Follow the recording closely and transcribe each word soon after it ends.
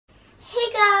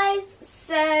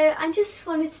So I just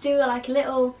wanted to do like a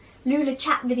little Loola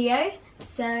chat video.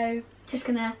 So just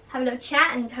gonna have a little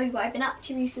chat and tell you what I've been up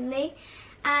to recently.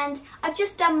 And I've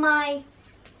just done my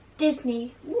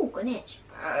Disney, ooh, got an itch.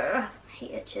 I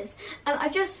hate itches.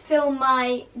 I've just filmed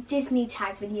my Disney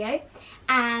tag video,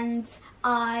 and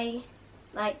I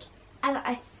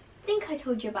think I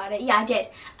told you about it. Yeah, I did.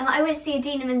 I went to see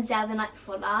Adina Menzel the night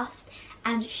before last,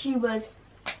 and she was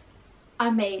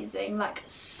amazing, like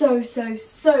so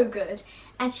good.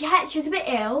 And she was a bit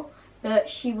ill, but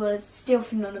she was still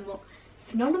phenomenal.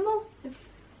 Phenomenal? I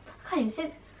can't even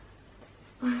say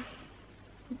it.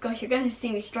 Gosh, you're going to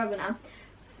see me struggle now.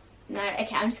 No,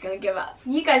 okay, I'm just going to give up.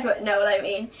 You guys won't know what I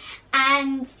mean.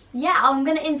 And yeah, I'm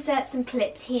going to insert some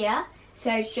clips here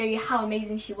so to show you how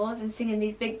amazing she was and singing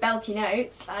these big belty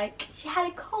notes. Like, she had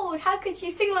a cold. How could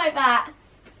she sing like that?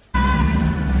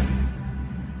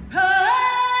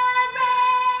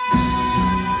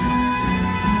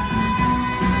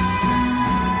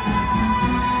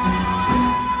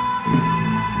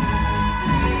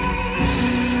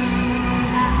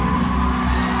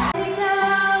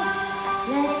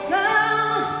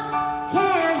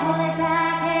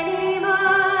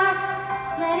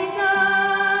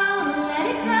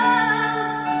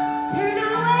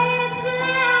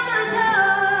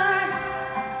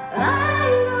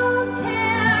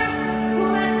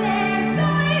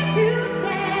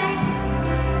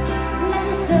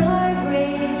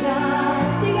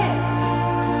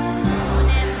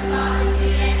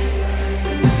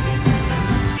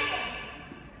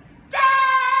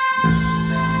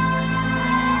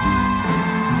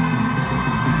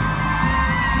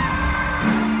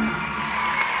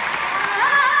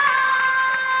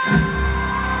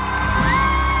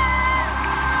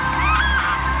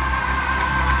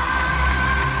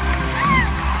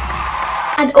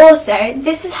 And also,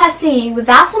 this is her singing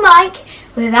without a mic,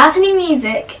 without any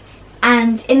music,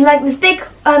 and in like this big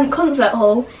concert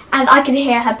hall, and I could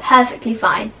hear her perfectly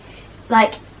fine.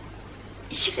 Like,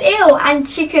 she was ill and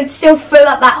she could still fill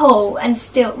up that hall, and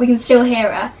we can still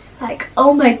hear her. Like,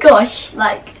 oh my gosh,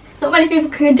 like, not many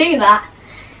people can do that.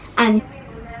 And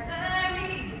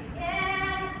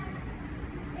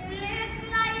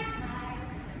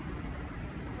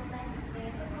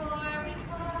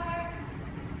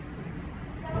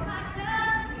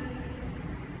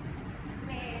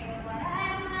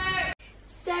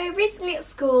so recently at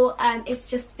school, it's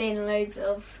just been loads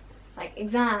of like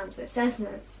exams,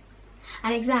 assessments,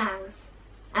 and exams,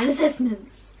 and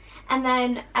assessments. And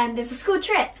then there's a school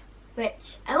trip,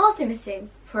 which I'm also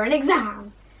missing for an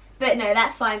exam. But no,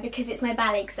 that's fine because it's my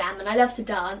ballet exam and I love to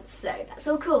dance, so that's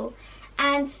all cool.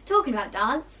 And talking about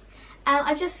dance,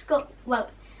 I've just got, well,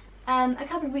 a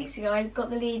couple of weeks ago I got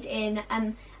the lead in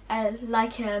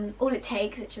All It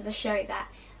Takes, which is a show that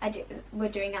we're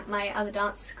doing at my other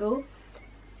dance school.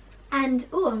 And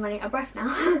oh, I'm running out of breath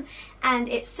now. And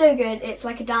it's so good. It's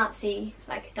like a dancey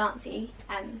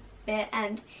bit,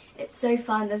 and it's so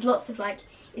fun. There's lots of like,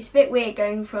 it's a bit weird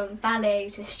going from ballet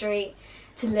to street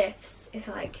to lifts. It's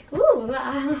like ooh,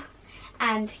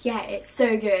 and yeah, it's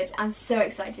so good. I'm so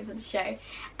excited for the show.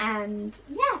 And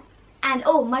yeah, and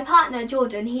oh, my partner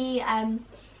Jordan, he's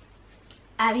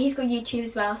got YouTube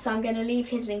as well, so I'm going to leave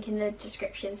his link in the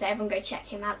description, so everyone go check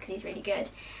him out because he's really good.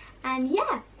 And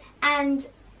yeah, and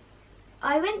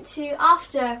I went to,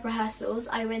 after rehearsals,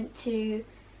 I went to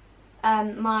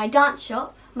my dance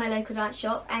shop, my local dance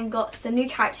shop, and got some new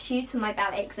character shoes for my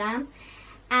ballet exam.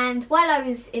 And while I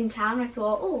was in town, I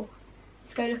thought, oh,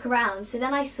 let's go look around. So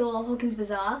then I saw Hawkins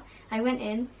Bazaar. I went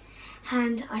in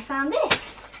and I found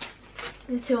this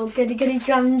little goody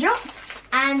gumdrop.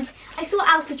 And I saw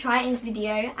Alfie try it in his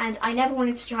video, and I never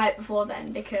wanted to try it before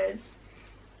then because,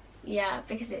 yeah,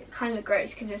 because it kind of looked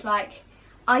gross, because it's like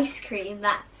ice cream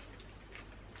that's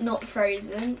not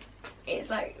frozen. It's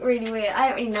like really weird. I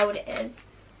don't really know what it is,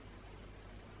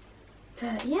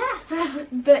 but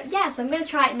yeah. So I'm gonna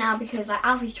try it now because like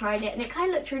Alfie's tried it and it kind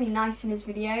of looked really nice in his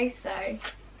video. So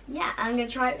yeah, I'm gonna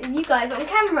try it with you guys on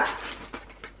camera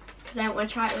because I don't want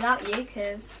to try it without you.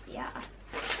 Because yeah,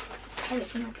 oh,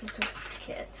 it's in like a little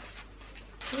packet.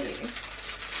 Ooh.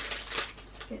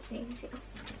 Let's see.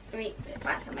 Let me put it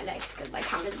right on my legs because my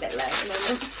camera's a bit low at the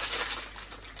moment.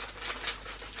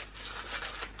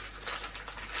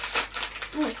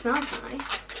 Oh, it smells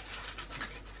nice.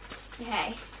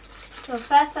 Okay, so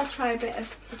first I'll try a bit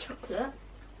of the chocolate.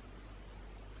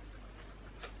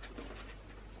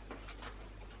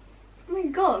 Oh my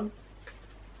god,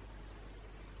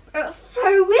 it's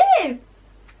so weird.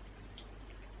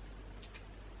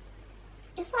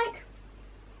 It's like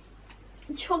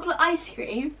chocolate ice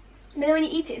cream, and then when you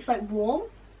eat it, it's like warm,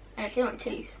 and it's in my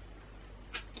teeth.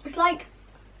 It's like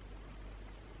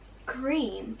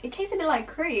cream. It tastes a bit like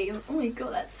cream. Oh my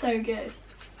god, that's so good.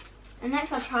 And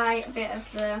next I'll try a bit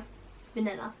of the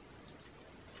vanilla.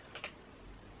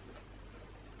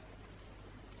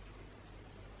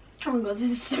 Oh my god, this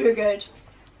is so good.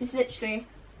 It's literally...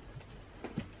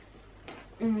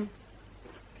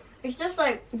 It's just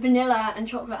like vanilla and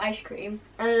chocolate ice cream.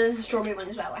 And there's a strawberry one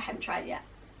as well, I haven't tried yet.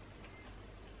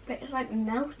 But it's like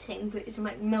melting, but it's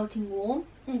like melting warm.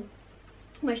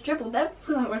 Almost dribbled them.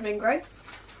 That would have been great.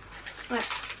 Right,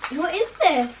 what is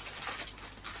this?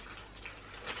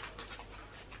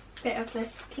 Bit of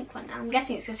this pink one now. I'm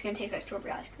guessing it's just going to taste like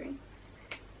strawberry ice cream.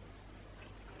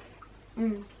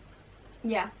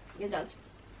 Yeah, it does.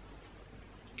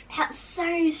 That's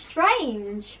so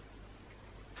strange.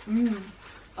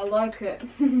 I like it.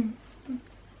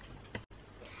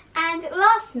 And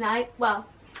last night, well,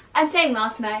 I'm saying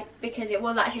last night because it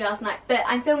was actually last night, but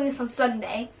I'm filming this on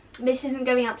Sunday. This isn't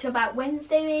going out to about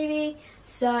Wednesday maybe,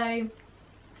 so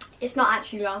it's not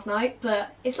actually last night,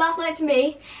 but it's last night to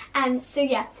me. And so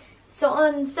yeah, so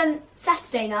on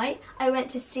Saturday night I went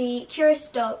to see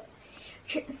The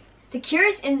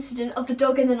Curious Incident of the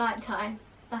Dog in the Nighttime.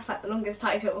 That's like the longest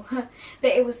title.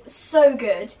 But it was so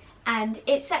good, and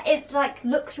it like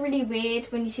looks really weird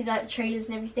when you see like the trailers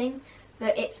and everything,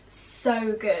 but it's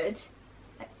so good.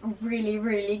 Like, really,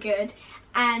 really good.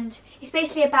 And it's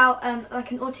basically about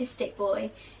like an autistic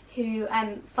boy who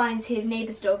finds his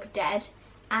neighbour's dog dead,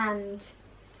 and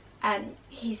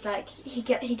he's like he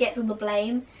gets all the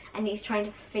blame, and he's trying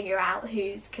to figure out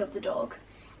who's killed the dog.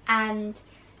 And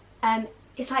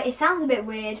it's like, it sounds a bit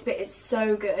weird, but it's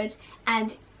so good.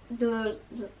 And the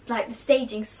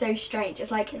staging's so strange.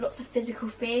 It's like lots of physical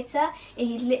theatre.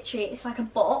 It's like a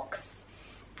box,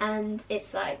 and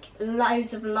it's like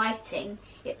loads of lighting.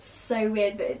 It's so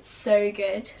weird, but it's so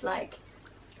good. Like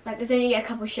there's only a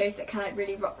couple shows that can like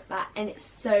really rock that, and it's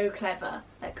so clever,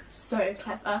 like so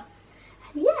clever.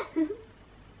 And yeah.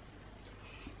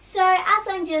 So as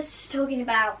I'm just talking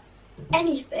about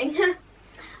anything,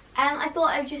 I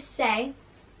thought I would just say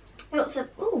lots of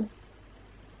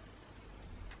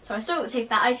So I saw the taste of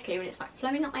that ice cream and it's like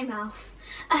flowing up my mouth.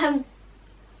 That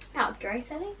was gross,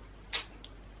 I think.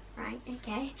 Right,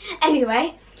 okay.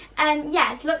 Anyway,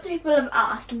 yes, lots of people have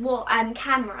asked what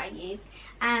camera I use,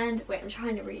 and wait, I'm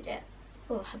trying to read it.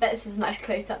 Oh, I bet this is a nice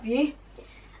close-up view.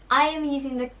 I am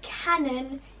using the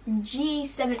Canon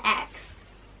G7X,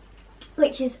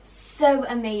 which is so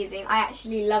amazing. I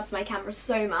actually love my camera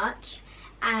so much,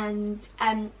 and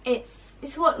it's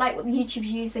what the YouTubers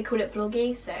use. They call it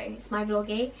vloggy, so it's my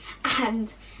vloggy.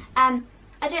 And I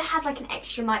don't have like an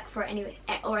extra mic for it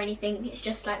or anything. It's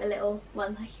just like a little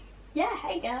one, like, yeah,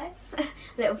 hey guys,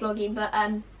 little vloggy. But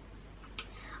I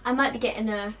might be getting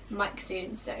a mic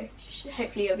soon, so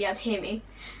hopefully you'll be able to hear me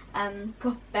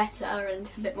better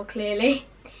and a bit more clearly.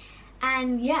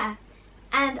 And yeah,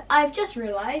 and I've just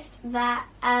realised that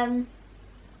oh,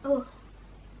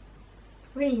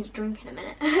 really need to drink in a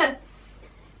minute.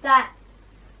 That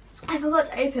I forgot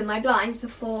to open my blinds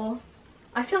before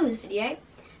I filmed this video,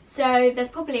 so there's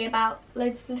probably about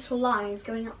loads of little lines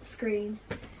going up the screen.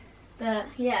 But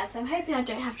yeah, so I'm hoping I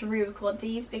don't have to re-record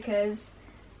these, because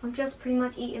I've just pretty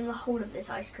much eaten the whole of this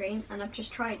ice cream and I've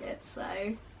just tried it, so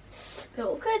a bit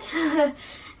awkward.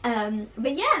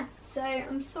 But yeah, so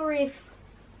I'm sorry if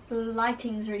the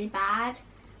lighting's really bad,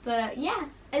 but yeah,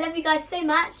 I love you guys so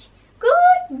much.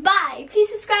 Goodbye. Please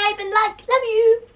subscribe and like. Love you.